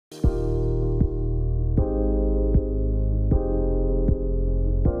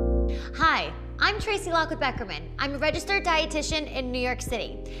I'm Tracy Beckerman. I'm a registered dietitian in New York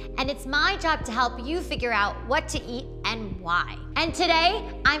City, and it's my job to help you figure out what to eat and why. And today,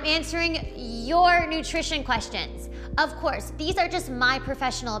 I'm answering your nutrition questions. Of course, these are just my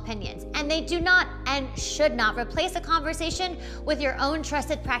professional opinions, and they do not and should not replace a conversation with your own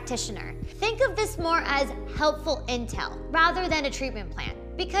trusted practitioner. Think of this more as helpful intel rather than a treatment plan,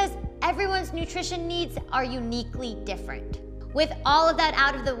 because everyone's nutrition needs are uniquely different. With all of that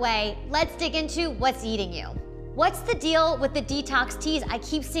out of the way, let's dig into what's eating you. What's the deal with the detox teas I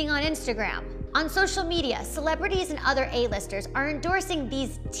keep seeing on Instagram? On social media, celebrities and other A-listers are endorsing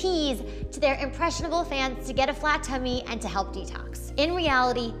these teas to their impressionable fans to get a flat tummy and to help detox. In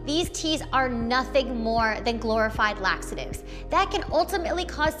reality, these teas are nothing more than glorified laxatives that can ultimately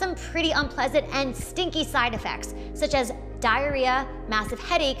cause some pretty unpleasant and stinky side effects, such as diarrhea, massive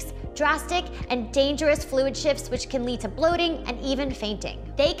headaches, drastic and dangerous fluid shifts which can lead to bloating and even fainting.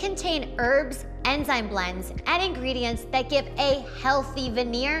 They contain herbs, enzyme blends, and ingredients that give a healthy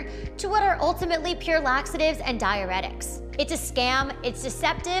veneer to what are ultimately pure laxatives and diuretics. It's a scam, it's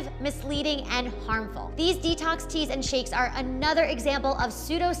deceptive, misleading, and harmful. These detox teas and shakes are another example of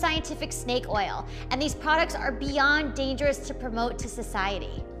pseudoscientific snake oil, and these products are beyond dangerous to promote to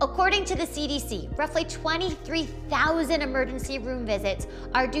society. According to the CDC, roughly 23,000 emergency room visits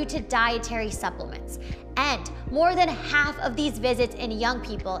are due to dietary supplements, and more than half of these visits in young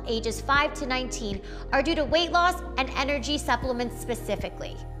people ages 5 to 19 are due to weight loss and energy supplements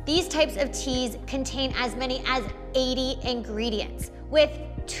specifically. These types of teas contain as many as 80 ingredients, with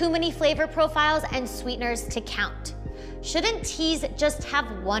too many flavor profiles and sweeteners to count. Shouldn't teas just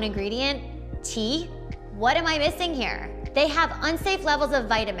have one ingredient? Tea? What am I missing here? They have unsafe levels of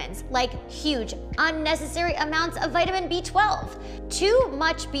vitamins, like huge, unnecessary amounts of vitamin B12. Too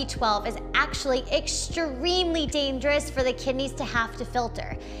much B12 is actually extremely dangerous for the kidneys to have to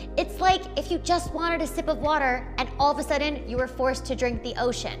filter. It's like if you just wanted a sip of water and all of a sudden you were forced to drink the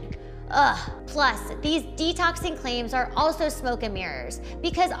ocean. Ugh. Plus, these detoxing claims are also smoke and mirrors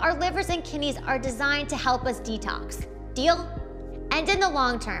because our livers and kidneys are designed to help us detox. Deal? And in the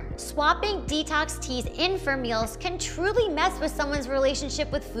long term, swapping detox teas in for meals can truly mess with someone's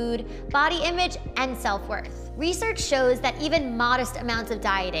relationship with food, body image, and self-worth. Research shows that even modest amounts of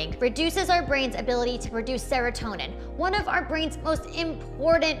dieting reduces our brain's ability to produce serotonin, one of our brain's most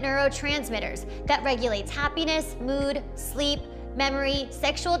important neurotransmitters that regulates happiness, mood, sleep, memory,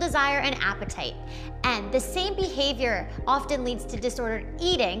 sexual desire, and appetite. And the same behavior often leads to disordered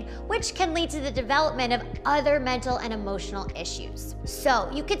eating, which can lead to the development of other mental and emotional issues. So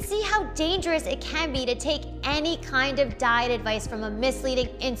you can see how dangerous it can be to take any kind of diet advice from a misleading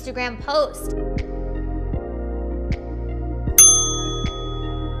Instagram post.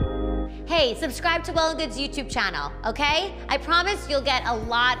 Hey, subscribe to Well+Good's YouTube channel, okay? I promise you'll get a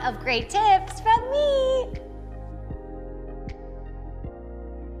lot of great tips from me.